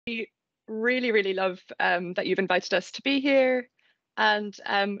really love that you've invited us to be here, and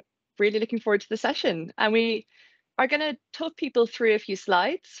really looking forward to the session. And we are going to talk people through a few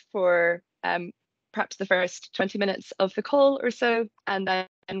slides for perhaps the first 20 minutes of the call or so, and then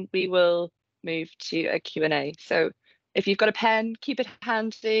we will move to a Q&A. So if you've got a pen, keep it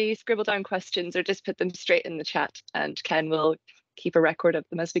handy, scribble down questions, or just put them straight in the chat, and Ken will keep a record of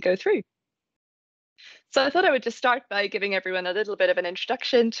them as we go through. So I thought I would just start by giving everyone a little bit of an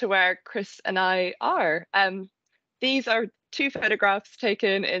introduction to where Chris and I are. These are two photographs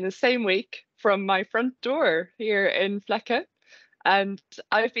taken in the same week from my front door here in Flekke. And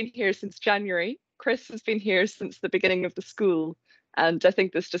I've been here since January. Chris has been here since the beginning of the school. And I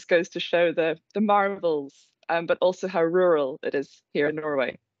think this just goes to show the marvels, but also how rural it is here in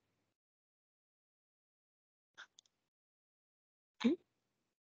Norway.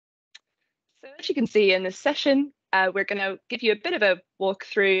 So as you can see in this session, we're going to give you a bit of a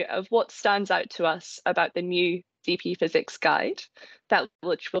walkthrough of what stands out to us about the new DP Physics Guide,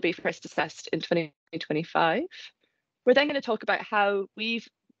 which will be first assessed in 2025. We're then going to talk about how we've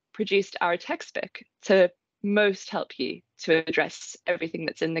produced our textbook to most help you to address everything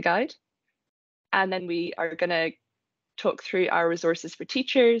that's in the guide. And then we are going to talk through our resources for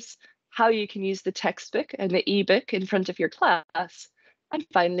teachers, how you can use the textbook and the ebook in front of your class, and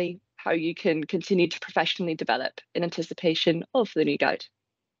finally, how you can continue to professionally develop in anticipation of the new guide.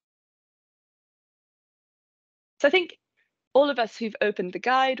 So I think all of us who've opened the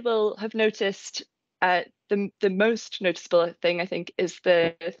guide will have noticed the most noticeable thing, I think, is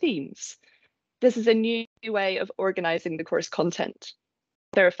the themes. This is a new way of organizing the course content.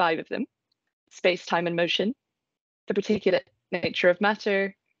 There are 5 of them: space, time, and motion, the particulate nature of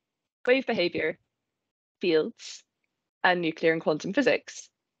matter, wave behavior, fields, and nuclear and quantum physics.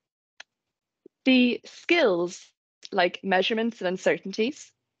 The skills like measurements and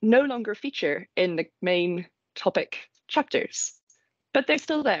uncertainties no longer feature in the main topic chapters, but they're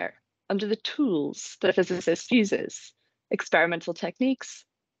still there under the tools that a physicist uses: experimental techniques,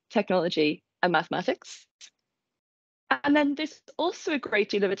 technology, and mathematics. And then there's also a great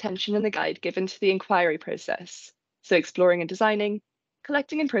deal of attention in the guide given to the inquiry process, so exploring and designing,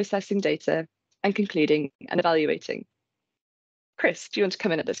 collecting and processing data, and concluding and evaluating. Chris, do you want to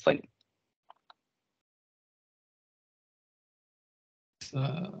come in at this point?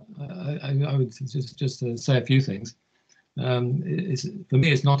 I would just say a few things. For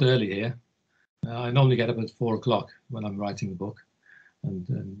me, it's not early here. I normally get up at 4 o'clock when I'm writing the book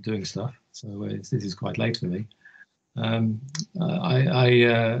and doing stuff. So this is quite late for me.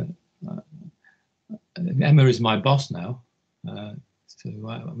 Emma is my boss now. So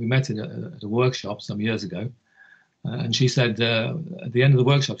we met at a workshop some years ago, and she said at the end of the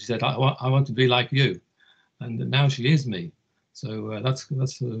workshop, she said, I want to be like you, and now she is me. So that's your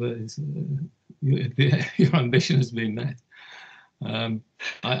ambition has been met.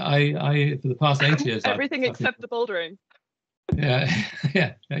 I for the past 8 years, everything except the bouldering. Yeah,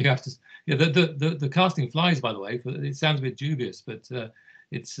 you have to. Yeah, the casting flies, by the way. It sounds a bit dubious, but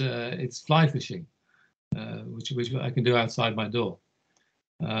it's fly fishing, which I can do outside my door.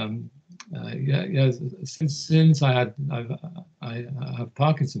 Since I have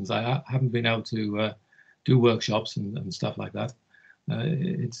Parkinson's, I haven't been able to do workshops and stuff like that.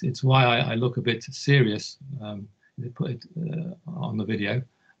 It's why I look a bit serious. Put it on the video,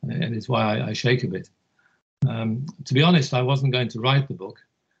 and it's why I shake a bit. To be honest, I wasn't going to write the book,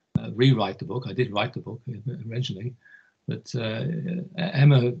 rewrite the book. I did write the book originally, but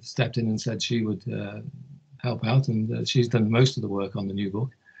Emma stepped in and said she would help out, and she's done most of the work on the new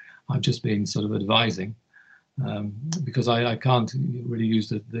book. I've just been sort of advising because I can't really use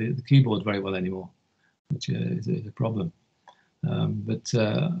the keyboard very well anymore, which is a problem. But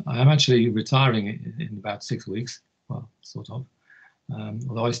I am actually retiring in about 6 weeks, well, sort of.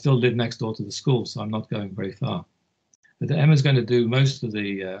 Although I still live next door to the school, so I'm not going very far. But Emma's going to do most of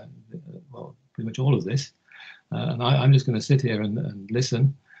well, pretty much all of this, and I'm just going to sit here and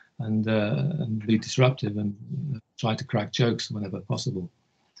listen and be disruptive and try to crack jokes whenever possible.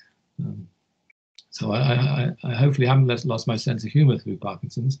 So I hopefully haven't lost my sense of humour through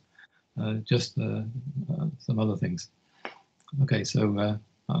Parkinson's, just some other things. Okay, so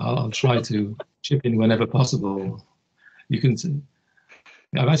I'll try to chip in whenever possible. You can see,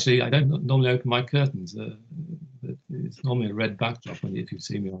 I don't normally open my curtains. It's normally a red backdrop if you've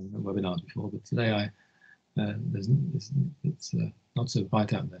seen me on webinars before, but today it's not so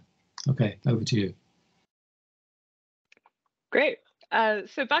bright out there. Okay, over to you. Great.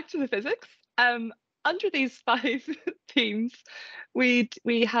 So back to the physics. Under these 5 themes, we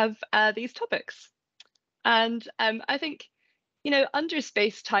have these topics, and I think Under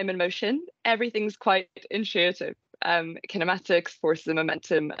space, time, and motion, everything's quite intuitive. Kinematics, forces and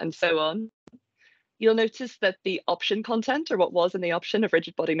momentum, and so on. You'll notice that the option content, or what was in the option of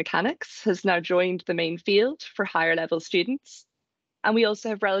rigid body mechanics, has now joined the main field for higher level students. And we also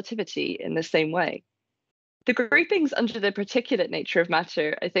have relativity in the same way. The groupings under the particulate nature of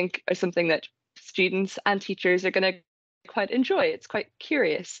matter, I think, are something that students and teachers are going to quite enjoy. It's quite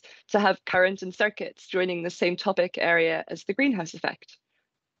curious to have current and circuits joining the same topic area as the greenhouse effect.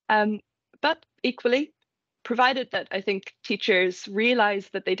 But equally, provided that I think teachers realize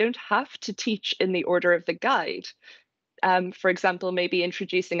that they don't have to teach in the order of the guide. For example, maybe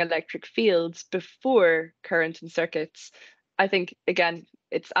introducing electric fields before current and circuits. I think, again,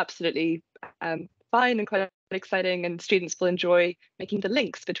 it's absolutely fine and quite exciting, and students will enjoy making the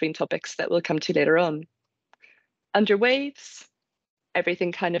links between topics that we'll come to later on. Under waves,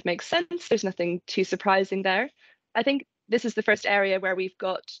 everything kind of makes sense. There's nothing too surprising there. I think this is the first area where we've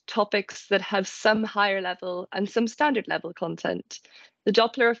got topics that have some higher level and some standard level content. The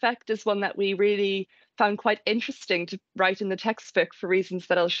Doppler effect is one that we really found quite interesting to write in the textbook for reasons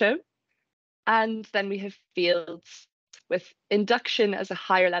that I'll show. And then we have fields with induction as a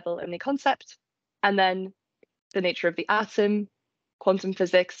higher level only concept, and then the nature of the atom, quantum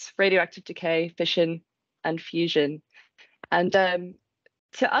physics, radioactive decay, fission, and fusion. And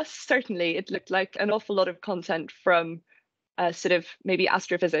to us, certainly, it looked like an awful lot of content from sort of maybe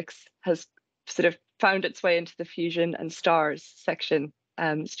astrophysics has sort of found its way into the fusion and stars section.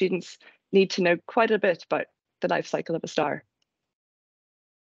 Students need to know quite a bit about the life cycle of a star.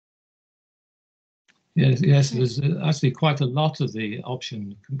 Yes, there's actually quite a lot of the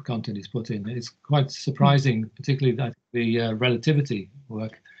option content is put in. It's quite surprising, particularly that the relativity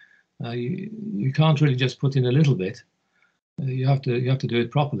work. You can't really just put in a little bit. You have to do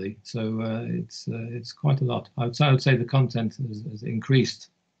it properly. So it's quite a lot. I would say the content has increased,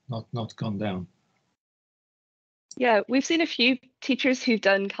 not gone down. Yeah, we've seen a few teachers who've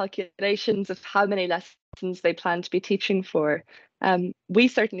done calculations of how many lessons they plan to be teaching for. We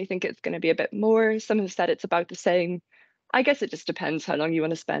certainly think it's going to be a bit more. Some have said it's about the same. I guess it just depends how long you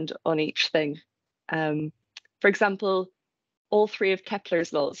want to spend on each thing. For example, all three of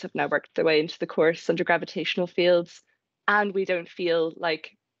Kepler's laws have now worked their way into the course under gravitational fields, and we don't feel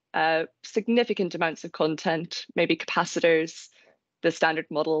like significant amounts of content, maybe capacitors, the standard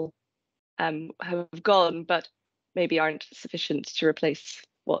model, have gone, but maybe aren't sufficient to replace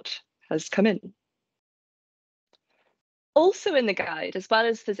what has come in. Also in the guide, as well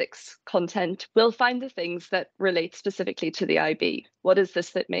as physics content, we'll find the things that relate specifically to the IB. What is this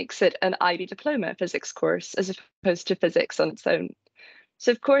that makes it an IB Diploma Physics course as opposed to physics on its own?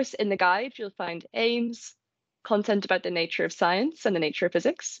 So of course, in the guide, you'll find aims, content about the nature of science and the nature of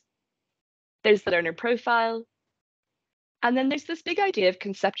physics. There's the learner profile. And then there's this big idea of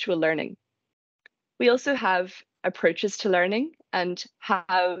conceptual learning. We also have approaches to learning and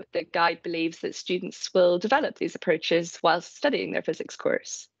how the guide believes that students will develop these approaches whilst studying their physics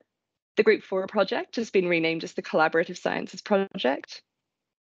course. The Group 4 project has been renamed as the Collaborative Sciences Project.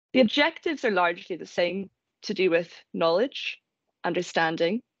 The objectives are largely the same, to do with knowledge,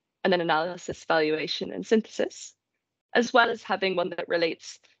 understanding, and then analysis, valuation, and synthesis, as well as having one that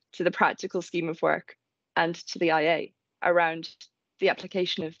relates to the practical scheme of work and to the IA around the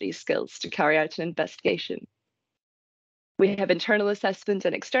application of these skills to carry out an investigation. We have internal assessment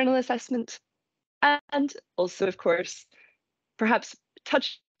and external assessment, and also, of course, perhaps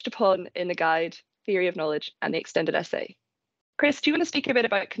touched upon in the guide, theory of knowledge and the extended essay. Chris, do you want to speak a bit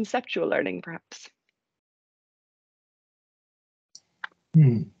about conceptual learning, perhaps?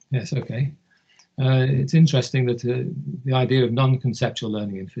 Yes, okay. It's interesting that the idea of non-conceptual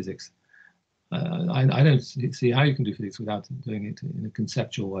learning in physics. I don't see how you can do physics without doing it in a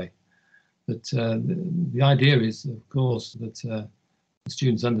conceptual way. But the idea is, of course, that the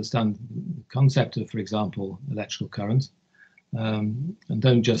students understand the concept of, for example, electrical current, and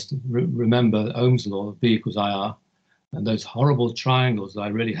don't just remember Ohm's law, V equals IR, and those horrible triangles that I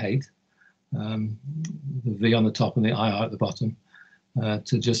really hate, the V on the top and the IR at the bottom,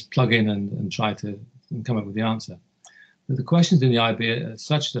 to just plug in and try to come up with the answer. But the questions in the IB are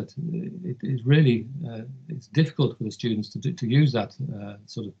such that it really it's difficult for the students to use that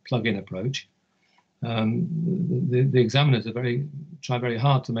sort of plug-in approach. The examiners are try very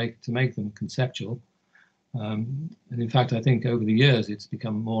hard to make them conceptual, and in fact, I think over the years it's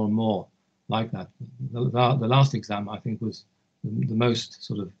become more and more like that. The last exam, I think, was the most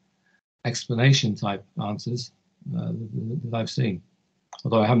sort of explanation type answers that I've seen.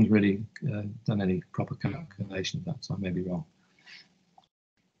 Although I haven't really done any proper calculation of that, so I may be wrong.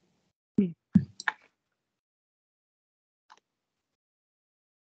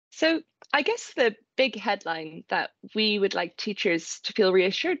 So I guess the big headline that we would like teachers to feel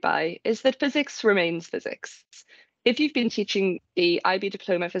reassured by is that physics remains physics. If you've been teaching the IB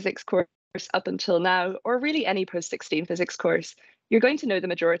Diploma Physics course up until now, or really any post-16 physics course, you're going to know the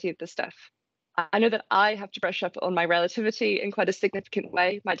majority of the stuff. I know that I have to brush up on my relativity in quite a significant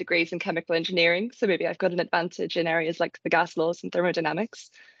way. My degree's in chemical engineering, so maybe I've got an advantage in areas like the gas laws and thermodynamics.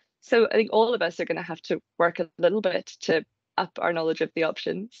 So I think all of us are going to have to work a little bit to up our knowledge of the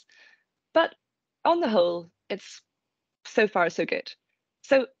options. But on the whole, it's so far so good.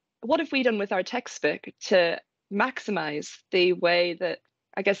 So what have we done with our textbook to maximize the way that,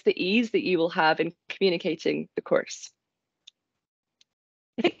 I guess, the ease that you will have in communicating the course?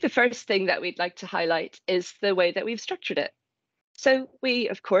 I think the first thing that we'd like to highlight is the way that we've structured it. So we,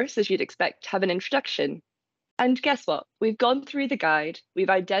 of course, as you'd expect, have an introduction. And guess what? We've gone through the guide, we've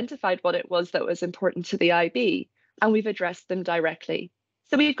identified what it was that was important to the IB, and we've addressed them directly.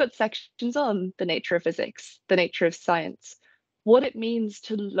 So we've got sections on the nature of physics, the nature of science, what it means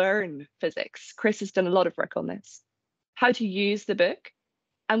to learn physics. Chris has done a lot of work on this, how to use the book.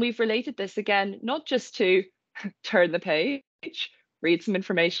 And we've related this again, not just to turn the page, read some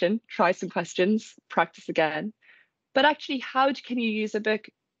information, try some questions, practice again, but actually how can you use a book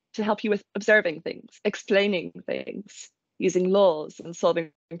to help you with observing things, explaining things, using laws and solving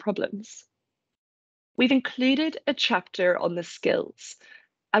problems. We've included a chapter on the skills,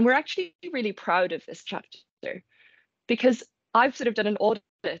 and we're actually really proud of this chapter because I've sort of done an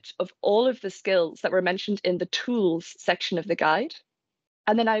audit of all of the skills that were mentioned in the tools section of the guide.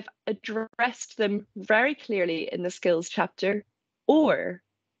 And then I've addressed them very clearly in the skills chapter or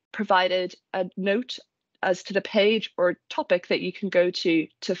provided a note as to the page or topic that you can go to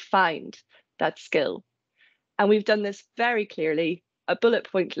find that skill. And we've done this very clearly, a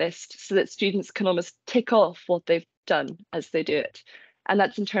bullet point list, so that students can almost tick off what they've done as they do it. And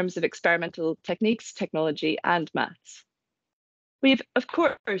that's in terms of experimental techniques, technology, and maths. We've, of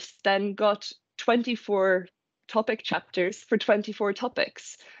course, then got 24 topic chapters for 24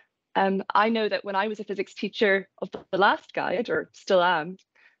 topics. I know that when I was a physics teacher of the last guide, or still am,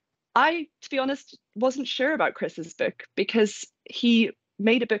 I, to be honest, wasn't sure about Chris's book because he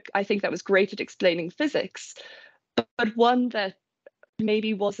made a book, I think, that was great at explaining physics, but one that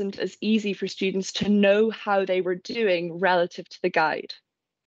maybe wasn't as easy for students to know how they were doing relative to the guide.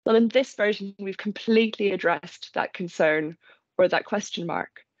 Well, in this version, we've completely addressed that concern or that question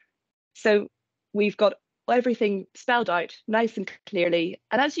mark. So we've got everything spelled out nice and clearly.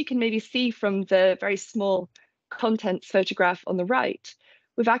 And as you can maybe see from the very small contents photograph on the right,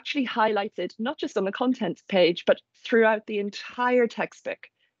 we've actually highlighted, not just on the contents page, but throughout the entire textbook,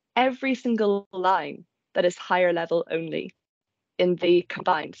 every single line that is higher level only in the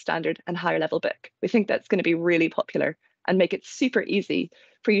combined standard and higher level book. We think that's going to be really popular and make it super easy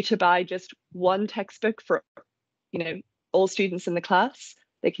for you to buy just one textbook for, all students in the class.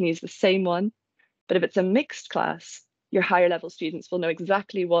 They can use the same one. But if it's a mixed class, your higher level students will know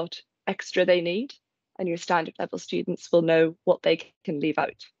exactly what extra they need, and your standard level students will know what they can leave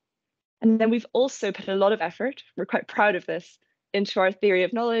out. And then we've also put a lot of effort, we're quite proud of this, into our theory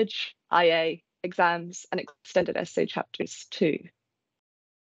of knowledge, IA, exams, and extended essay chapters too.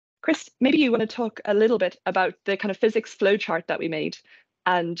 Chris, maybe you want to talk a little bit about the kind of physics flowchart that we made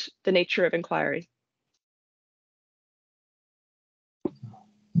and the nature of inquiry.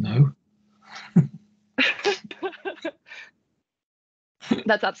 No.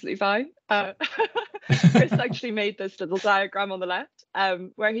 That's absolutely fine. Chris actually made this little diagram on the left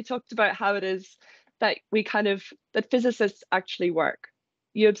where he talked about how it is that that physicists actually work.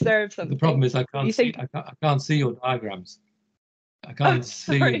 You observe something. The problem is I can't see your diagrams. I can't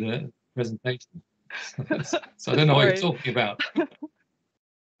see the presentation. So I don't know what you're talking about.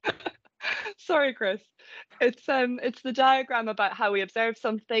 Sorry, Chris. It's the diagram about how we observe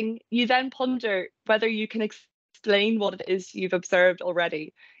something. You then ponder whether you can explain what it is you've observed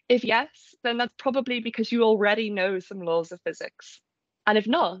already. If yes, then that's probably because you already know some laws of physics. And if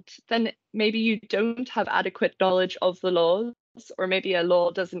not, then maybe you don't have adequate knowledge of the laws, or maybe a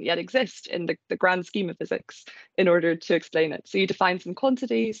law doesn't yet exist in the grand scheme of physics in order to explain it. So you define some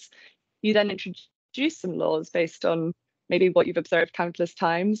quantities, you then introduce some laws based on maybe what you've observed countless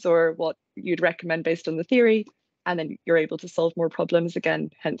times or what you'd recommend based on the theory, and then you're able to solve more problems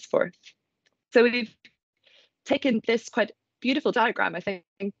again henceforth. So we've taken this quite beautiful diagram, I think,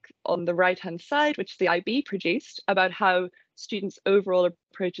 on the right-hand side, which the IB produced, about how students' overall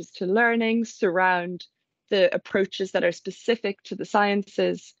approaches to learning surround the approaches that are specific to the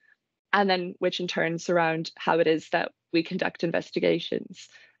sciences, and then which in turn surround how it is that we conduct investigations.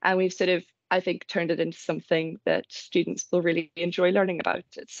 And we've sort of I think, turned it into something that students will really enjoy learning about.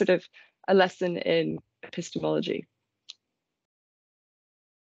 It's sort of a lesson in epistemology.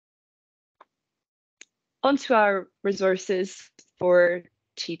 Onto our resources for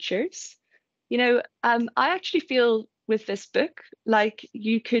teachers. I actually feel with this book like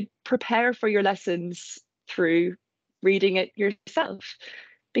you could prepare for your lessons through reading it yourself,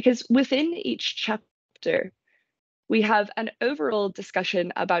 because within each chapter, we have an overall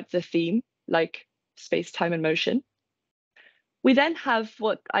discussion about the theme, like space, time, and motion. We then have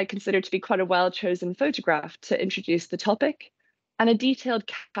what I consider to be quite a well-chosen photograph to introduce the topic, and a detailed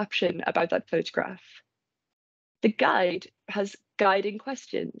caption about that photograph. The guide has guiding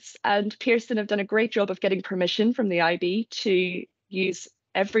questions, and Pearson have done a great job of getting permission from the IB to use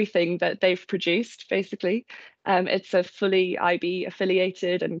everything that they've produced, basically. It's a fully IB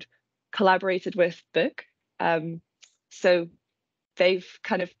affiliated and collaborated with book. So they've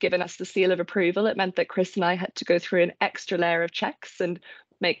kind of given us the seal of approval. It meant that Chris and I had to go through an extra layer of checks and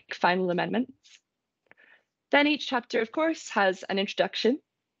make final amendments. Then each chapter, of course, has an introduction,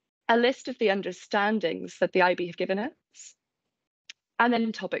 a list of the understandings that the IB have given us, and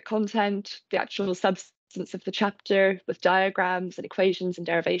then topic content, the actual substance of the chapter with diagrams and equations and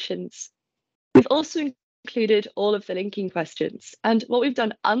derivations. We've also included all of the linking questions. And what we've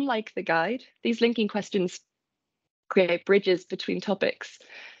done, unlike the guide, these linking questions create bridges between topics,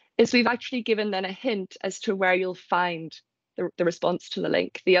 is we've actually given then a hint as to where you'll find the response to the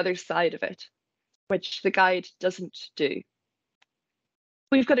link, the other side of it, which the guide doesn't do.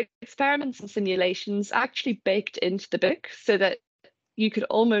 We've got experiments and simulations actually baked into the book so that you could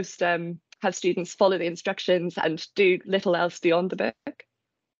almost have students follow the instructions and do little else beyond the book.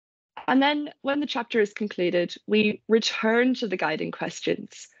 And then when the chapter is concluded, we return to the guiding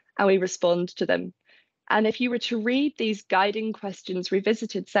questions and we respond to them. And if you were to read these guiding questions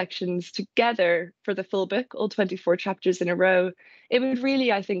revisited sections together for the full book, all 24 chapters in a row, it would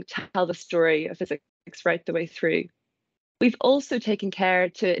really, I think, tell the story of physics right the way through. We've also taken care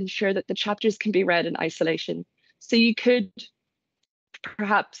to ensure that the chapters can be read in isolation. So you could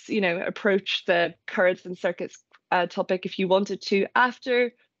perhaps, approach the currents and circuits topic if you wanted to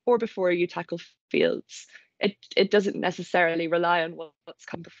after or before you tackle fields. It doesn't necessarily rely on what's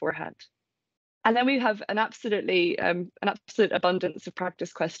come beforehand. And then we have an absolute abundance of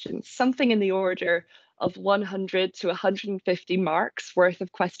practice questions, something in the order of 100 to 150 marks worth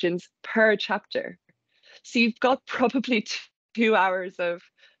of questions per chapter. So you've got probably 2 hours of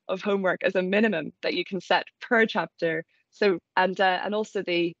homework as a minimum that you can set per chapter. So and also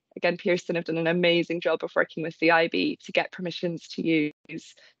again, Pearson have done an amazing job of working with the IB to get permissions to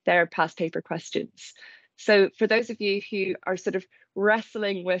use their past paper questions. So for those of you who are sort of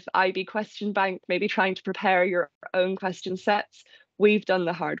wrestling with IB question bank, maybe trying to prepare your own question sets, we've done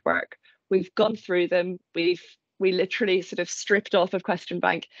the hard work. We've gone through them. We literally sort of stripped off of question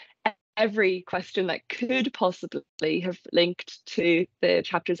bank every question that could possibly have linked to the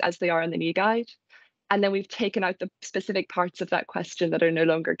chapters as they are in the new guide. And then we've taken out the specific parts of that question that are no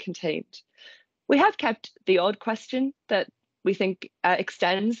longer contained. We have kept the odd question that we think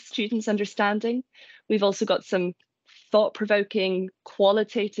extends students' understanding. We've also got some thought-provoking,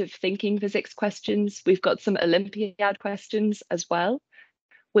 qualitative thinking physics questions. We've got some Olympiad questions as well.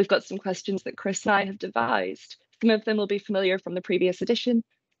 We've got some questions that Chris and I have devised. Some of them will be familiar from the previous edition.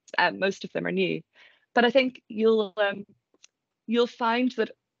 Most of them are new. But I think you'll find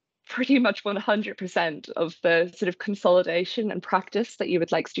that pretty much 100% of the sort of consolidation and practice that you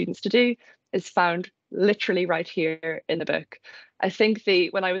would like students to do is found literally right here in the book. I think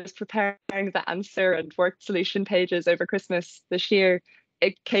when I was preparing the answer and worked solution pages over Christmas this year,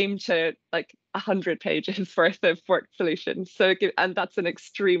 it came to like 100 pages worth of worked solutions. And that's an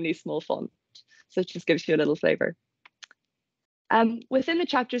extremely small font. So it just gives you a little flavor. Within the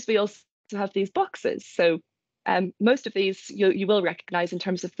chapters, we also have these boxes. So most of these you will recognize in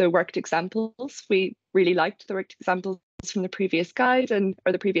terms of the worked examples. We really liked the worked examples from the previous guide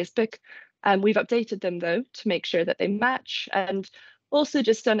or the previous book. We've updated them though to make sure that they match, and also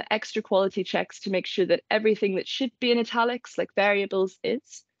just done extra quality checks to make sure that everything that should be in italics, like variables,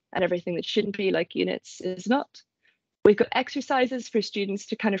 is, and everything that shouldn't be, like units, is not. We've got exercises for students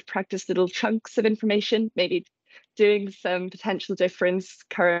to kind of practice little chunks of information, maybe doing some potential difference,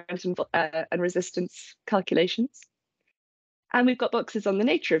 current and resistance calculations. And we've got boxes on the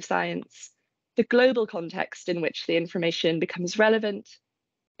nature of science, the global context in which the information becomes relevant,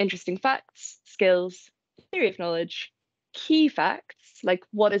 interesting facts, skills, theory of knowledge, key facts, like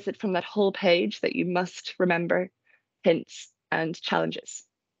what is it from that whole page that you must remember, hints, and challenges.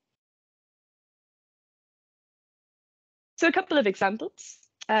 So a couple of examples.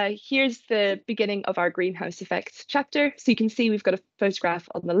 Here's the beginning of our greenhouse effect chapter. So you can see we've got a photograph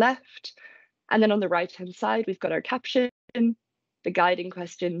on the left, and then on the right-hand side, we've got our caption, the guiding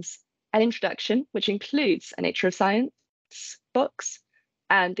questions, an introduction, which includes a nature of science box,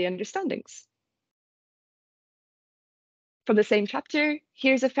 and the understandings. From the same chapter,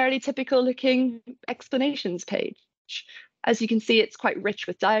 here's a fairly typical looking explanations page. As you can see, it's quite rich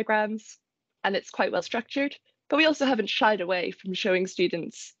with diagrams and it's quite well structured, but we also haven't shied away from showing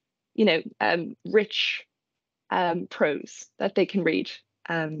students, rich prose that they can read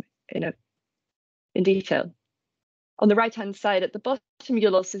in detail. On the right-hand side at the bottom,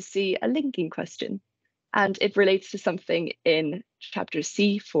 you'll also see a linking question, and it relates to something in chapter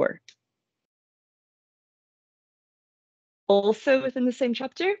C4. Also within the same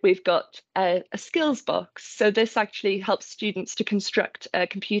chapter, we've got a skills box. So this actually helps students to construct a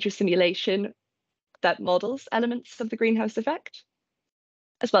computer simulation that models elements of the greenhouse effect,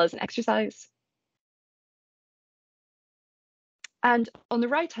 as well as an exercise. And on the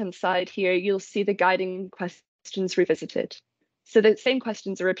right-hand side here, you'll see the guiding questions revisited. So the same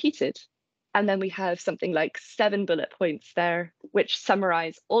questions are repeated. And then we have something like 7 bullet points there, which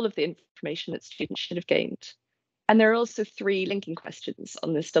summarize all of the information that students should have gained. And there are also 3 linking questions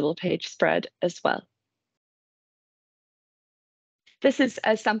on this double page spread as well. This is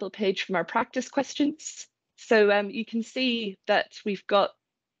a sample page from our practice questions. So you can see that we've got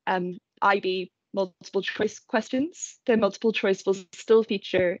IB multiple choice questions. The multiple choice will still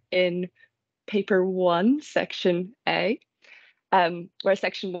feature in paper 1, section A, where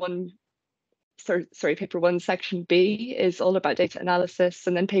paper 1, section B is all about data analysis,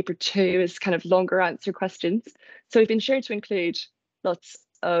 and then paper 2 is kind of longer answer questions. So we've been sure to include lots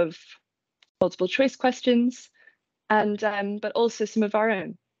of multiple choice questions, and but also some of our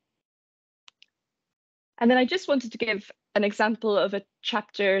own. And then I just wanted to give an example of a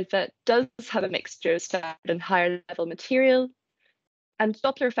chapter that does have a mixture of standard and higher level material. And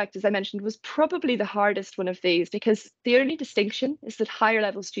Doppler effect, as I mentioned, was probably the hardest one of these, because the only distinction is that higher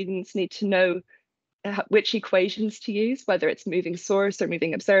level students need to know which equations to use, whether it's moving source or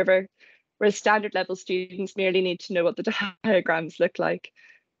moving observer, whereas standard level students merely need to know what the diagrams look like.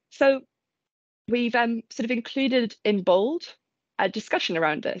 So we've sort of included in bold a discussion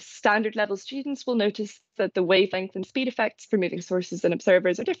around this. Standard level students will notice that the wavelength and speed effects for moving sources and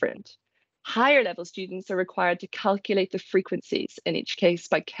observers are different. Higher level students are required to calculate the frequencies in each case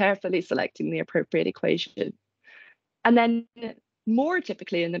by carefully selecting the appropriate equation. And then more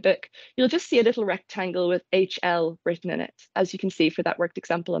typically in the book, you'll just see a little rectangle with HL written in it, as you can see for that worked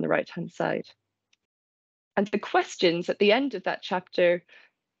example on the right-hand side. And the questions at the end of that chapter,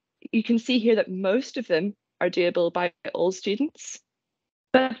 you can see here that most of them are doable by all students,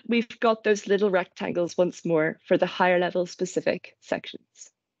 but we've got those little rectangles once more for the higher level specific sections.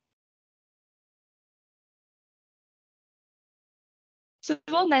 So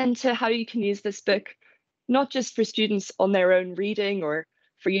on then to how you can use this book, not just for students on their own reading or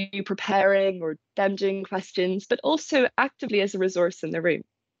for you preparing or them doing questions, but also actively as a resource in the room.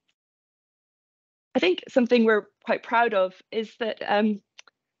 I think something we're quite proud of is that,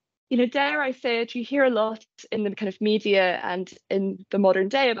 dare I say it, you hear a lot in the kind of media and in the modern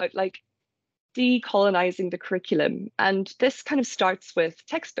day about like decolonizing the curriculum. And this kind of starts with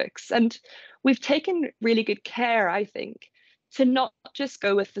textbooks. And we've taken really good care, I think, to not just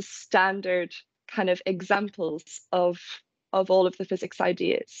go with the standard kind of examples of all of the physics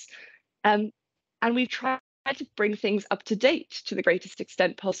ideas. And we've tried to bring things up to date to the greatest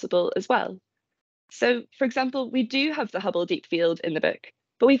extent possible as well. So, for example, we do have the Hubble Deep Field in the book,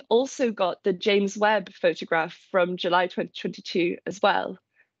 but we've also got the James Webb photograph from July 2022 as well.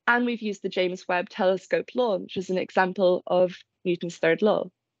 And we've used the James Webb Telescope launch as an example of Newton's third law.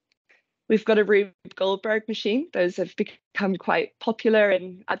 We've got a Rube Goldberg machine. Those have become quite popular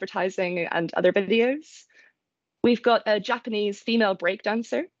in advertising and other videos. We've got a Japanese female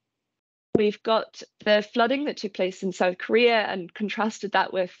breakdancer. We've got the flooding that took place in South Korea and contrasted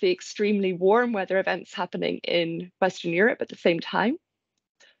that with the extremely warm weather events happening in Western Europe at the same time.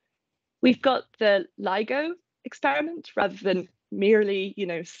 We've got the LIGO experiment rather than merely,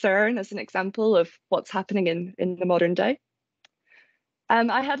 CERN as an example of what's happening in the modern day.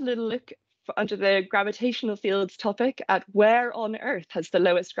 I had a little look under the gravitational fields topic at where on Earth has the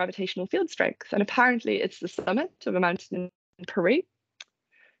lowest gravitational field strength, and apparently it's the summit of a mountain in Peru.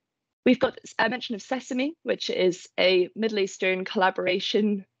 We've got a mention of SESAME, which is a Middle Eastern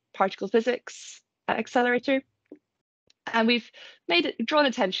collaboration particle physics accelerator. And we've drawn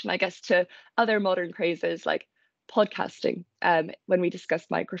attention, I guess, to other modern crazes like podcasting when we discuss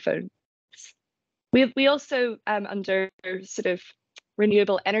microphones. We also, under sort of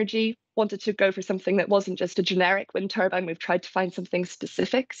renewable energy, wanted to go for something that wasn't just a generic wind turbine. We've tried to find something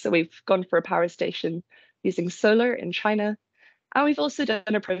specific. So we've gone for a power station using solar in China. And we've also done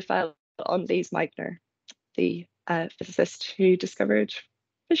a profile on Lise Meitner, the physicist who discovered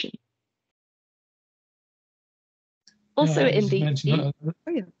fission. Also in the...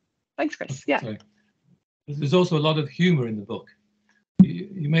 Oh, yeah. Thanks, Chris. Yeah. Sorry. There's also a lot of humor in the book.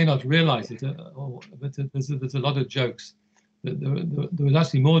 You may not realize it, but there's a lot of jokes. There was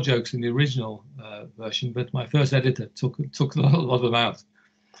actually more jokes in the original version, but my first editor took a lot of them out.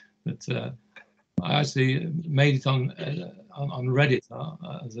 But I actually made it on Reddit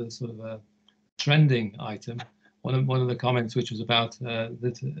as a sort of a trending item. One of the comments, which was about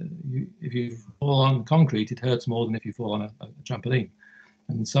that if you fall on concrete, it hurts more than if you fall on a trampoline.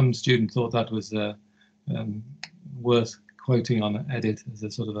 And some student thought that was worth quoting on Edit as a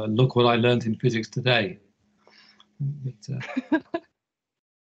sort of a look what I learned in physics today. But,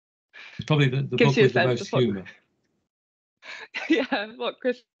 it's probably the book with the most humour. Yeah, what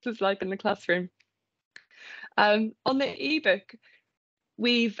Chris was like in the classroom. On the ebook,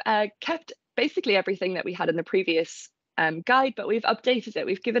 we've kept basically everything that we had in the previous guide, but we've updated it.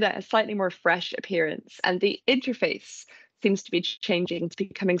 We've given it a slightly more fresh appearance, and the interface seems to be changing to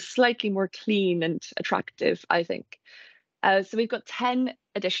becoming slightly more clean and attractive, I think. So we've got 10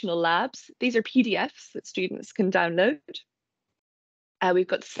 additional labs. These are PDFs that students can download. We've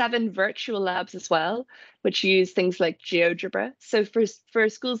got 7 virtual labs as well, which use things like GeoGebra. So for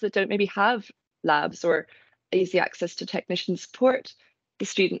schools that don't maybe have labs or easy access to technician support, the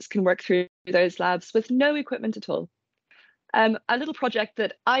students can work through those labs with no equipment at all. A little project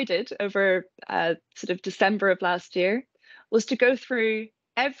that I did over sort of December of last year was to go through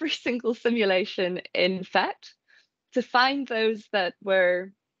every single simulation in PhET to find those that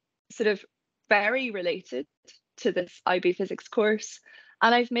were sort of very related to this IB physics course.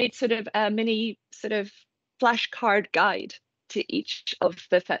 And I've made sort of a mini sort of flashcard guide to each of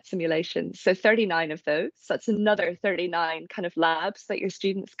the PhET simulations. So 39 of those. That's another 39 kind of labs that your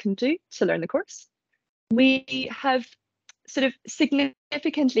students can do to learn the course. We have sort of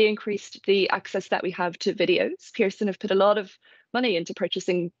significantly increased the access that we have to videos. Pearson have put a lot of money into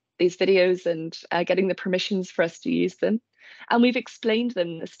purchasing these videos and getting the permissions for us to use them. And we've explained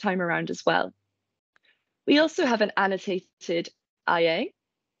them this time around as well. We also have an annotated IA,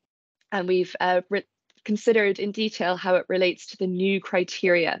 and we've considered in detail how it relates to the new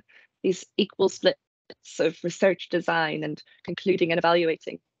criteria, these equal splits of research design and concluding and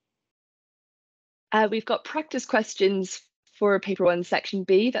evaluating. We've got practice questions for paper 1 section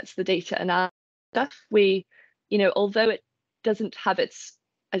B, that's the data analysis stuff. We, although it doesn't have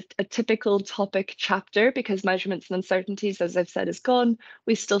a typical topic chapter because measurements and uncertainties, as I've said, is gone,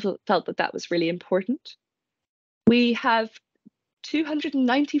 we still felt that that was really important. We have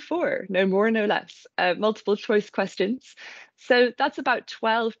 294, no more, no less, multiple choice questions. So that's about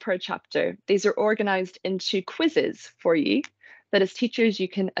 12 per chapter. These are organized into quizzes for you that as teachers you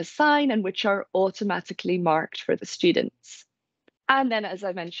can assign and which are automatically marked for the students. And then, as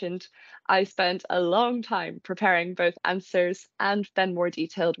I mentioned, I spent a long time preparing both answers and then more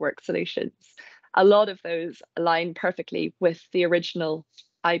detailed work solutions. A lot of those align perfectly with the original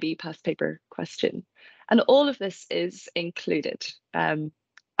IB past paper question. And all of this is included.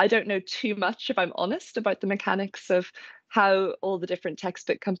 I don't know too much, if I'm honest, about the mechanics of how all the different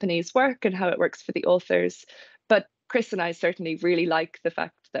textbook companies work and how it works for the authors. But Chris and I certainly really like the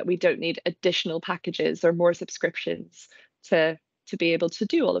fact that we don't need additional packages or more subscriptions to be able to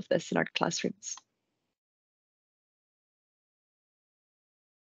do all of this in our classrooms.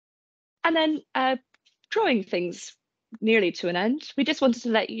 And then drawing things nearly to an end, we just wanted to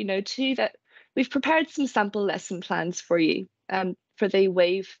let you know too that we've prepared some sample lesson plans for you for the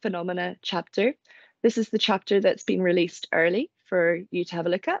wave phenomena chapter. This is the chapter that's been released early for you to have a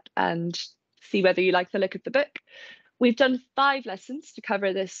look at and see whether you like the look of the book. We've done 5 lessons to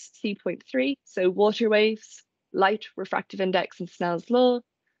cover this C.3, so water waves, light refractive index and Snell's law,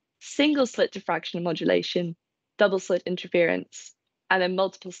 single slit diffraction and modulation, double slit interference, and then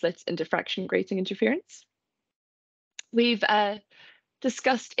multiple slit and diffraction grating interference. We've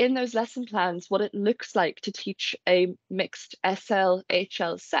discussed in those lesson plans what it looks like to teach a mixed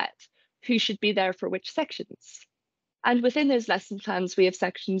SL-HL set, who should be there for which sections. And within those lesson plans, we have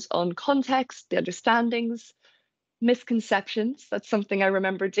sections on context, the understandings, misconceptions. That's something I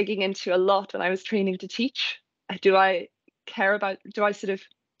remember digging into a lot when I was training to teach. Do I sort of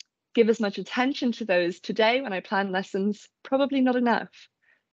give as much attention to those today when I plan lessons? Probably not enough.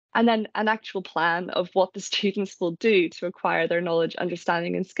 And then an actual plan of what the students will do to acquire their knowledge,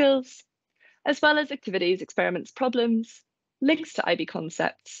 understanding, and skills, as well as activities, experiments, problems. links to IB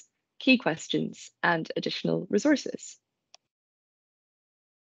concepts, key questions, and additional resources.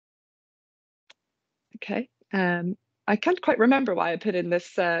 Okay, I can't quite remember why I put in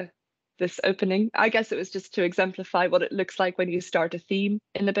this this opening. I guess it was just to exemplify what it looks like when you start a theme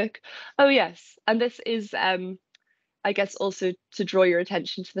in the book. Oh yes, and this is I guess also to draw your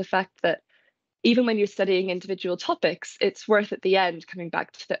attention to the fact that even when you're studying individual topics, it's worth at the end coming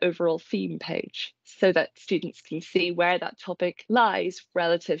back to the overall theme page so that students can see where that topic lies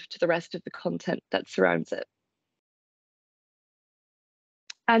relative to the rest of the content that surrounds it.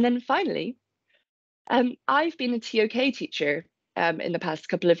 And then finally, I've been a TOK teacher in the past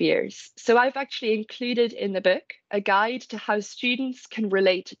couple of years. So I've actually included in the book a guide to how students can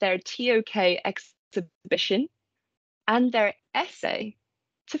relate their TOK exhibition and their essay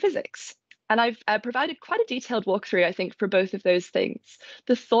to physics. And I've provided quite a detailed walkthrough, I think, for both of those things.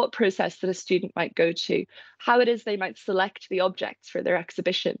 The thought process that a student might go to, how it is they might select the objects for their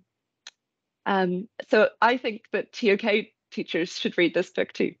exhibition. So I think that TOK teachers should read this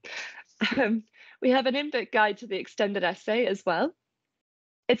book too. We have an in-book guide to the extended essay as well.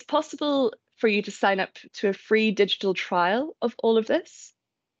 It's possible for you to sign up to a free digital trial of all of this.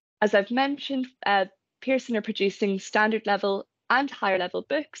 As I've mentioned, Pearson are producing standard level and higher level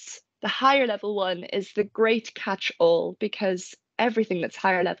books. The higher level one is the great catch-all because everything that's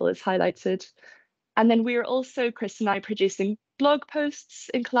higher level is highlighted. And then we are also, Chris and I, producing blog posts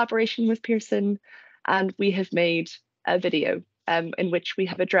in collaboration with Pearson, and we have made a video in which we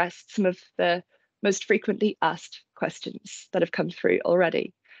have addressed some of the most frequently asked questions that have come through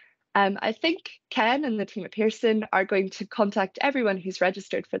already. I think Ken and the team at Pearson are going to contact everyone who's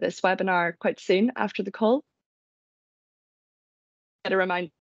registered for this webinar quite soon after the call. Get a reminder.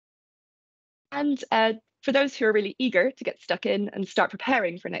 And for those who are really eager to get stuck in and start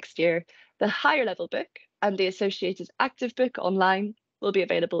preparing for next year, the higher level book and the associated active book online will be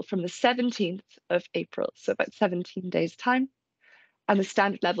available from the 17th of April, so about 17 days time, and the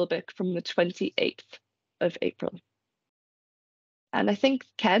standard level book from the 28th of April. And I think,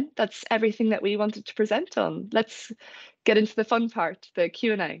 Ken, that's everything that we wanted to present on. Let's get into the fun part, the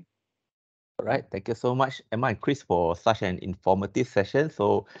Q&A. All right, thank you so much, Emma and Chris, for such an informative session.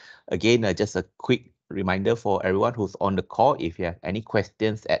 So again, just a quick reminder for everyone who's on the call, if you have any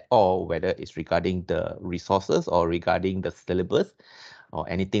questions at all, whether it's regarding the resources or regarding the syllabus or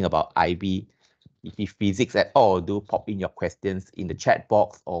anything about IB Physics at all, do pop in your questions in the chat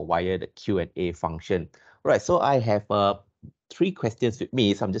box or via the Q&A function. All right, so I have 3 questions with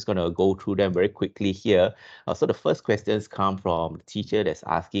me, so I'm just going to go through them very quickly here. So the first questions come from the teacher that's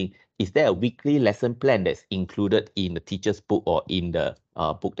asking, is there a weekly lesson plan that's included in the teacher's book or in the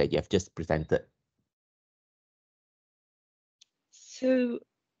book that you have just presented? So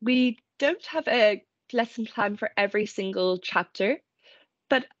we don't have a lesson plan for every single chapter,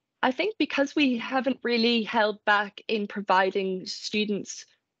 but I think because we haven't really held back in providing students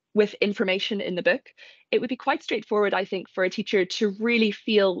with information in the book, it would be quite straightforward, I think, for a teacher to really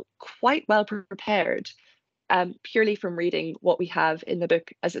feel quite well prepared purely from reading what we have in the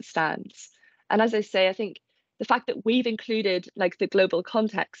book as it stands. And as I say, I think the fact that we've included like the global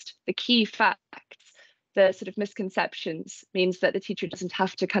context, the key facts, the sort of misconceptions means that the teacher doesn't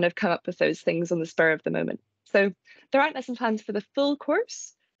have to kind of come up with those things on the spur of the moment. So there aren't lesson plans for the full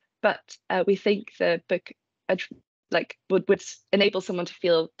course, but we think the book would enable someone to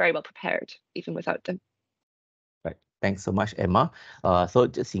feel very well prepared even without them. Right. Thanks so much, Emma. So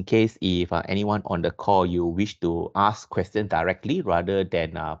just in case if anyone on the call, you wish to ask questions directly rather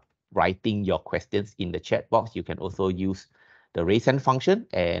than writing your questions in the chat box, you can also use the raise hand function,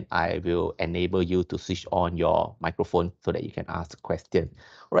 and I will enable you to switch on your microphone so that you can ask a question.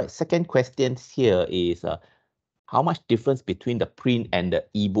 All right, second question here is how much difference between the print and the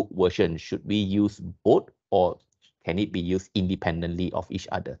ebook version? Should we use both or can it be used independently of each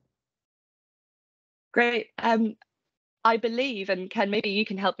other? Great. I believe, and Ken, maybe you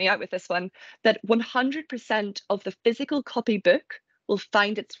can help me out with this one, that 100% of the physical copy book will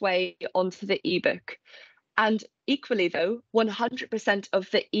find its way onto the ebook. And equally though, 100% of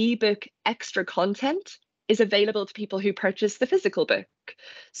the ebook extra content is available to people who purchase the physical book.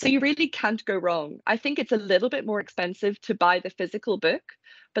 So you really can't go wrong. I think it's a little bit more expensive to buy the physical book,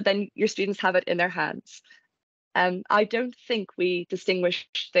 but then your students have it in their hands. I don't think we distinguish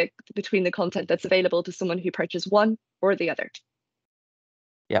between the content that's available to someone who purchases one or the other.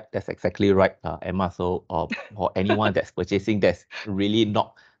 Yep, that's exactly right, Emma. So for anyone that's purchasing, there's really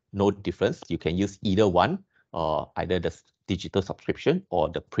no difference. You can use either one, either the digital subscription or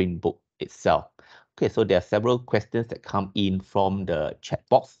the print book itself. Okay, so there are several questions that come in from the chat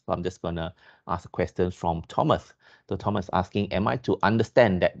box. So I'm just going to ask questions from Thomas. So Thomas asking, am I to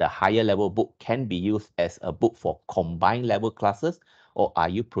understand that the higher level book can be used as a book for combined level classes, or are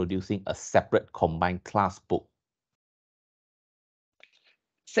you producing a separate combined class book?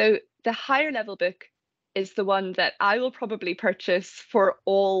 So the higher level book is the one that I will probably purchase for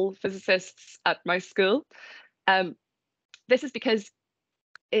all physicists at my school. This is because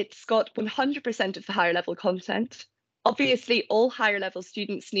it's got 100% of the higher level content. Obviously, all higher level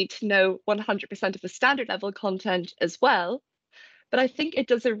students need to know 100% of the standard level content as well. But I think it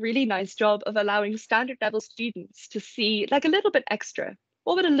does a really nice job of allowing standard level students to see like a little bit extra.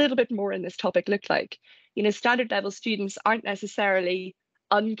 What would a little bit more in this topic look like? You know, standard level students aren't necessarily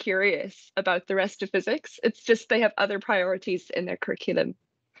uncurious about the rest of physics. It's just they have other priorities in their curriculum.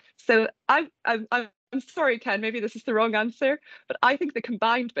 So I'm sorry, Ken, maybe this is the wrong answer, but I think the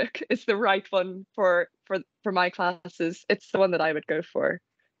combined book is the right one for my classes. It's the one that I would go for.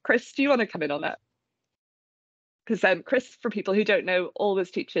 Chris, do you want to come in on that? Because Chris, for people who don't know, always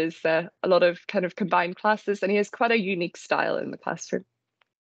teaches a lot of kind of combined classes, and he has quite a unique style in the classroom.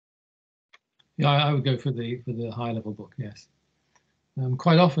 Yeah, I would go for the high level book, yes.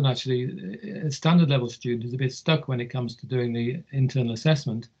 Quite often, actually, a standard level student is a bit stuck when it comes to doing the internal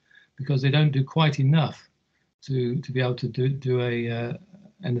assessment because they don't do quite enough to be able to do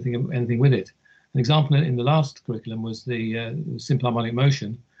anything with it. An example in the last curriculum was the simple harmonic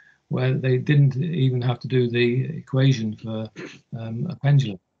motion, where they didn't even have to do the equation for a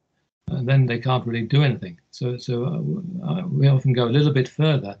pendulum, and then they can't really do anything. So we often go a little bit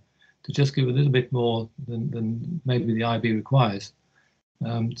further to just give a little bit more than maybe the IB requires,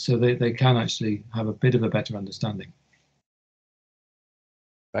 so they can actually have a bit of a better understanding.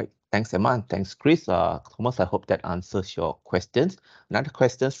 Right. Thanks, Emma, and thanks, Chris. Thomas, I hope that answers your questions. Another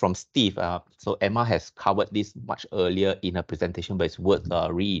question from Steve. So Emma has covered this much earlier in her presentation, but it's worth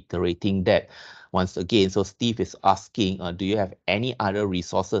reiterating that once again. So Steve is asking, do you have any other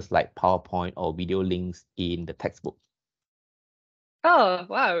resources like PowerPoint or video links in the textbook? Oh,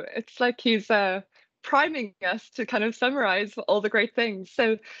 wow. It's like he's priming us to kind of summarize all the great things.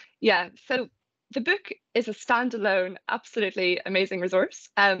 So yeah, so the book is a standalone, absolutely amazing resource.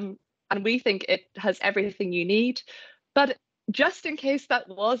 And we think it has everything you need. But just in case that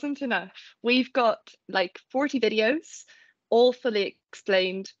wasn't enough, we've got like 40 videos, all fully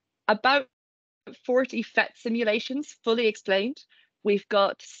explained, about 40 PhET simulations fully explained. We've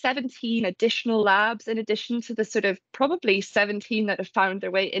got 17 additional labs in addition to the sort of probably 17 that have found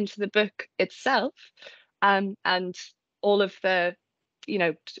their way into the book itself. And all of the, you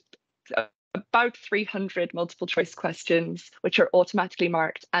know, about 300 multiple choice questions, which are automatically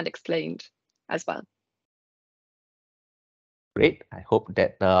marked and explained as well. Great. I hope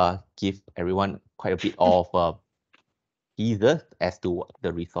that gives everyone quite a bit of teaser as to what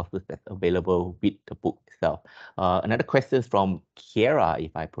the resources that's available with the book itself. Another question from Kiera,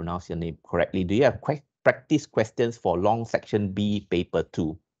 if I pronounce your name correctly. Do you have practice questions for long section B paper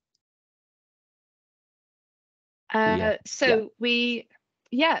 2?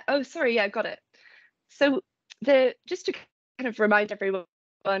 Oh, sorry, yeah, got it. So just to kind of remind everyone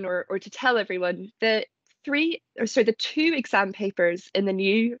or to tell everyone, the two exam papers in the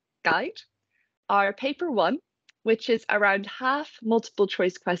new guide are paper 1, which is around half multiple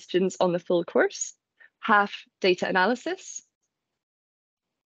choice questions on the full course, half data analysis.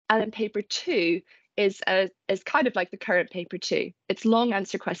 And then paper 2 is kind of like the current paper 2. It's long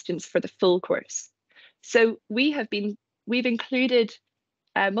answer questions for the full course. So we've included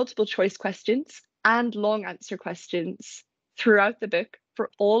multiple choice questions and long answer questions throughout the book for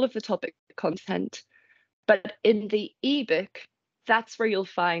all of the topic content. But in the ebook, that's where you'll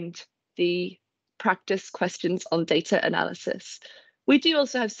find the practice questions on data analysis. We do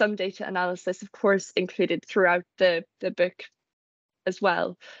also have some data analysis, of course, included throughout the book as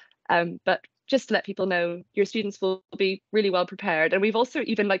well. But just to let people know, your students will be really well prepared. And we've also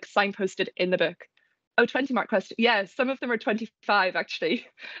even like signposted in the book. Oh, 20 mark question. Yeah, some of them are 25 actually.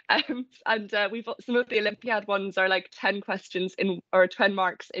 We've some of the Olympiad ones are like 10 questions or 10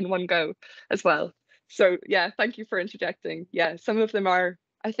 marks in one go as well. So yeah, thank you for interjecting. Yeah, some of them are,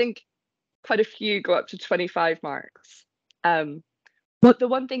 I think quite a few go up to 25 marks. But the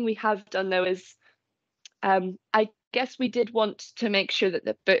one thing we have done though is I guess we did want to make sure that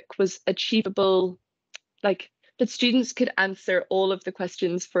the book was achievable, like that students could answer all of the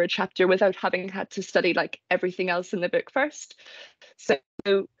questions for a chapter without having had to study like everything else in the book first. So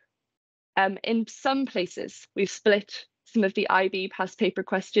in some places, we've split some of the IB past paper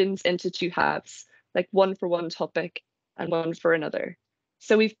questions into 2 halves, like one for one topic and one for another.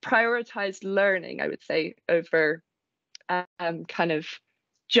 So we've prioritized learning, I would say, over kind of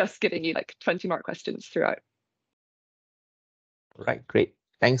just giving you like 20 mark questions throughout. Right, great.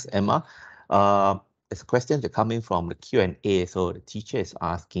 Thanks, Emma. There's a question that coming from the Q&A. So the teacher is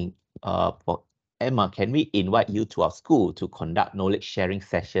asking, for Emma, can we invite you to our school to conduct knowledge sharing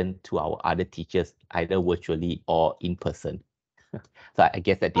session to our other teachers, either virtually or in person? So I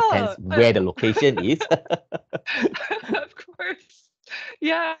guess that depends where the location is. Of course.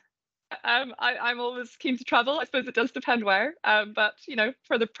 Yeah. I'm always keen to travel. I suppose it does depend where. But you know,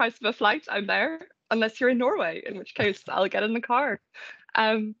 for the price of a flight, I'm there. Unless you're in Norway, in which case I'll get in the car.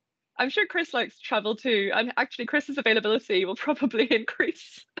 I'm sure Chris likes to travel too, and actually Chris's availability will probably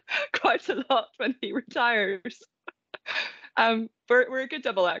increase quite a lot when he retires. We're a good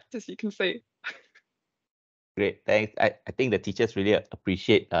double act, as you can see. Great, thanks. I think the teachers really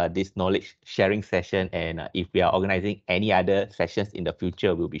appreciate this knowledge sharing session, and if we are organizing any other sessions in the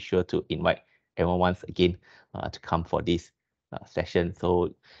future, we'll be sure to invite everyone once again to come for this session.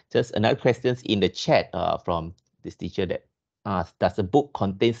 So just another questions in the chat from this teacher that asks, does the book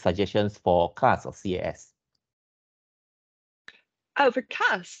contain suggestions for CAS or CAS? Oh, for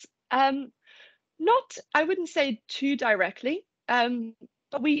CAS, not, I wouldn't say too directly,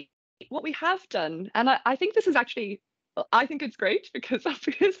 but what we have done, and I think this is actually, I think it's great because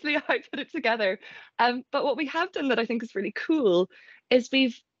obviously I put it together. But what we have done that I think is really cool is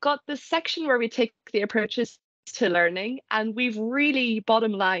we've got this section where we take the approaches to learning, and we've really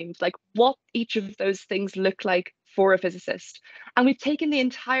bottom lined like what each of those things look like for a physicist. And we've taken the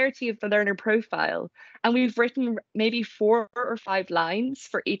entirety of the learner profile and we've written maybe 4 or 5 lines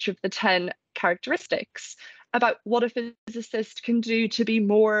for each of the 10 characteristics about what a physicist can do to be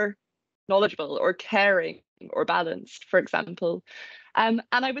more knowledgeable or caring or balanced, for example. And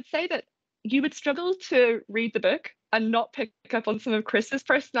I would say that you would struggle to read the book and not pick up on some of Chris's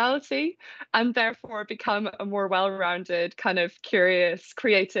personality and therefore become a more well-rounded, kind of curious,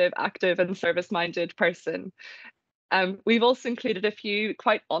 creative, active and service-minded person. We've also included a few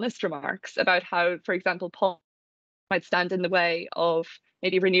quite honest remarks about how, for example, Paul might stand in the way of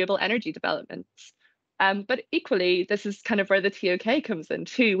maybe renewable energy developments. But equally, this is kind of where the TOK comes in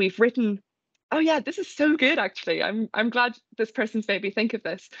too. We've written, oh yeah, this is so good actually. I'm glad this person's made me think of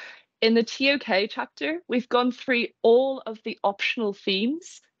this. In the TOK chapter, we've gone through all of the optional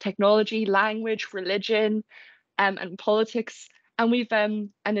themes: technology, language, religion, and politics, and we've and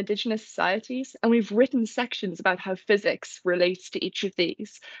Indigenous societies, and we've written sections about how physics relates to each of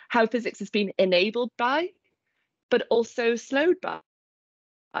these, how physics has been enabled by, but also slowed by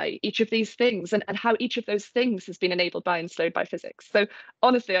each of these things, and how each of those things has been enabled by and slowed by physics. So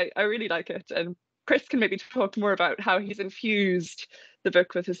honestly, I really like it. And Chris can maybe talk more about how he's infused the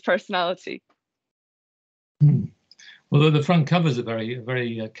book with his personality. Well, the front covers are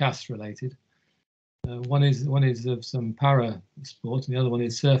very CAS related. One is of some para sport, and the other one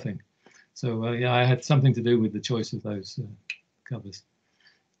is surfing. So yeah, I had something to do with the choice of those covers.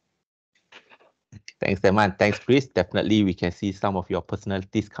 Thanks, Emma, and thanks, Chris. Definitely, we can see some of your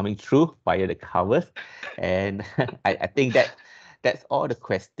personalities coming through via the covers. And I think that's all the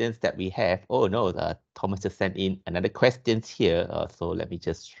questions that we have. Oh no, Thomas just sent in another question here. So let me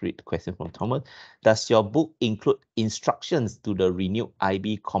just read the question from Thomas. Does your book include instructions to the renewed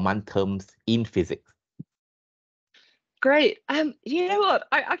IB command terms in physics? Great. You know what?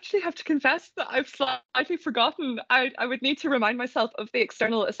 I actually have to confess that I've slightly forgotten. I would need to remind myself of the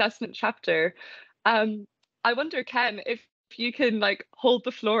external assessment chapter. I wonder, Ken, if you can like hold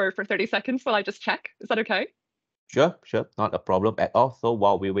the floor for 30 seconds while I just check. Is that okay? Sure, not a problem at all. So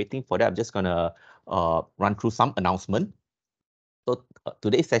while we're waiting for that, I'm just gonna run through some announcement. So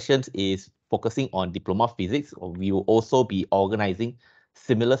today's session is focusing on diploma physics. We will also be organizing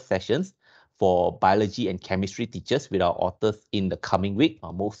similar sessions for biology and chemistry teachers with our authors in the coming week,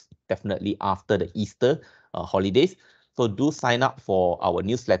 most definitely after the Easter holidays. So do sign up for our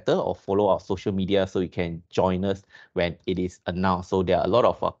newsletter or follow our social media so you can join us when it is announced. So there are a lot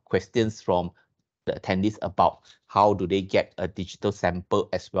of questions from the attendees about how do they get a digital sample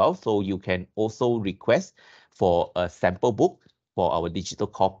as well. So you can also request for a sample book for our digital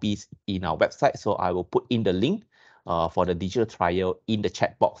copies in our website. So I will put in the link for the digital trial in the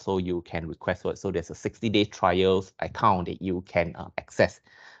chat box so you can request for it. So there's a 60-day trials account that you can access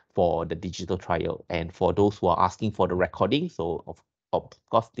for the digital trial. And for those who are asking for the recording, so of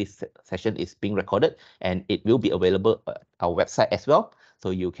course this session is being recorded and it will be available at our website as well. So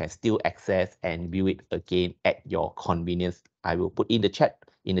you can still access and view it again at your convenience. I will put in the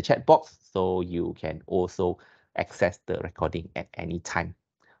chat box so you can also access the recording at any time.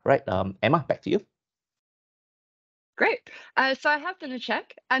 Right, Emma, back to you. Great. So I have done a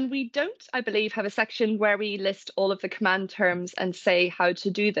check, and we don't, I believe, have a section where we list all of the command terms and say how to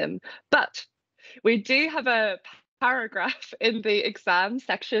do them. But we do have a paragraph in the exam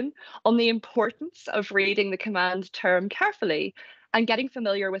section on the importance of reading the command term carefully and getting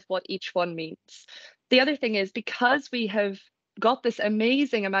familiar with what each one means. The other thing is, because we have got this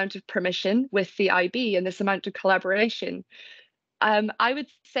amazing amount of permission with the IB and this amount of collaboration, I would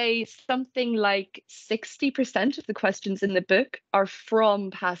say something like 60% of the questions in the book are from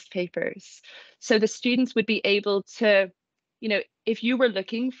past papers. So the students would be able to, if you were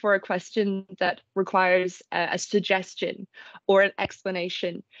looking for a question that requires a suggestion or an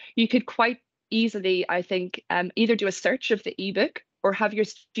explanation, you could quite easily, I think, either do a search of the ebook or have your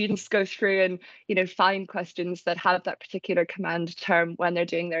students go through and, find questions that have that particular command term when they're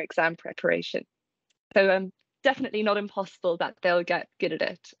doing their exam preparation. So definitely not impossible that they'll get good at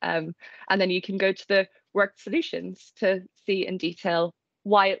it. And then you can go to the worked solutions to see in detail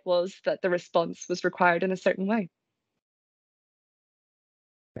why it was that the response was required in a certain way.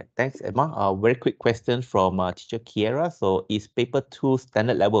 Thanks, Emma. Very quick question from teacher Kiera. So is paper 2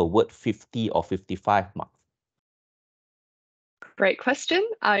 standard level word 50 or 55 marks? Great question.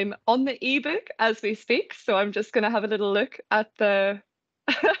 I'm on the ebook as we speak, so I'm just going to have a little look at the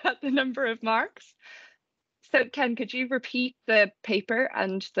at the number of marks. So Ken, could you repeat the paper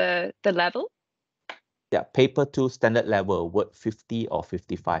and the level? Yeah, paper 2 standard level, word 50 or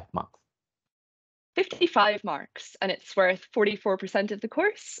 55 marks. 55 marks, and it's worth 44% of the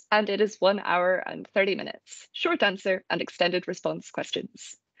course, and it is 1 hour and 30 minutes. Short answer and extended response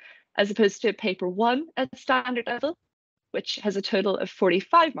questions. As opposed to paper 1 at standard level, which has a total of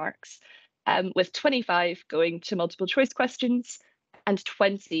 45 marks, with 25 going to multiple choice questions and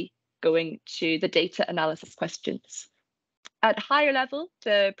 20 going to the data analysis questions. At higher level,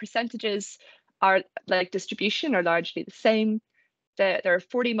 the percentages are like distribution are largely the same. There are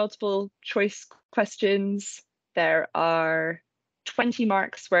 40 multiple choice questions. There are 20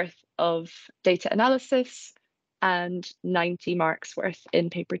 marks worth of data analysis and 90 marks worth in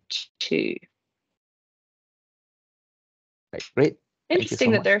paper 2. Right, great.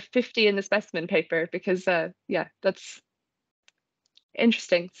 Interesting that there are 50 in the specimen paper because, yeah, that's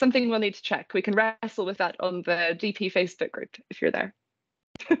interesting. Something we'll need to check. We can wrestle with that on the DP Facebook group if you're there.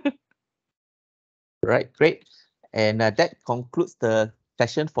 Right, great. And that concludes the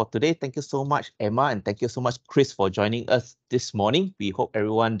session for today. Thank you so much, Emma, and thank you so much, Chris, for joining us this morning. We hope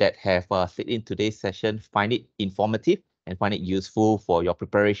everyone that have sit in today's session find it informative and find it useful for your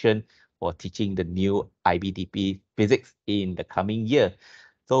preparation for teaching the new IBDP physics in the coming year.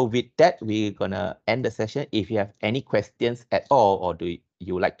 So with that, we're gonna end the session. If you have any questions at all, or do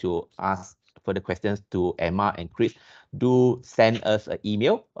you like to ask further questions to Emma and Chris, do send us an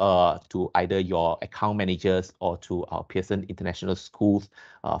email to either your account managers or to our Pearson International Schools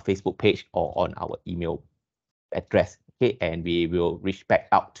Facebook page or on our email address. Okay, and we will reach back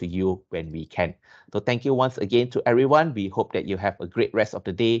out to you when we can. So thank you once again to everyone. We hope that you have a great rest of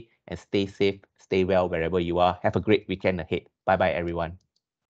the day and stay safe, stay well wherever you are. Have a great weekend ahead. Bye-bye, everyone.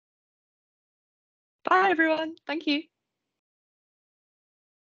 Bye, everyone. Thank you.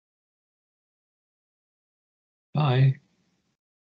 Bye.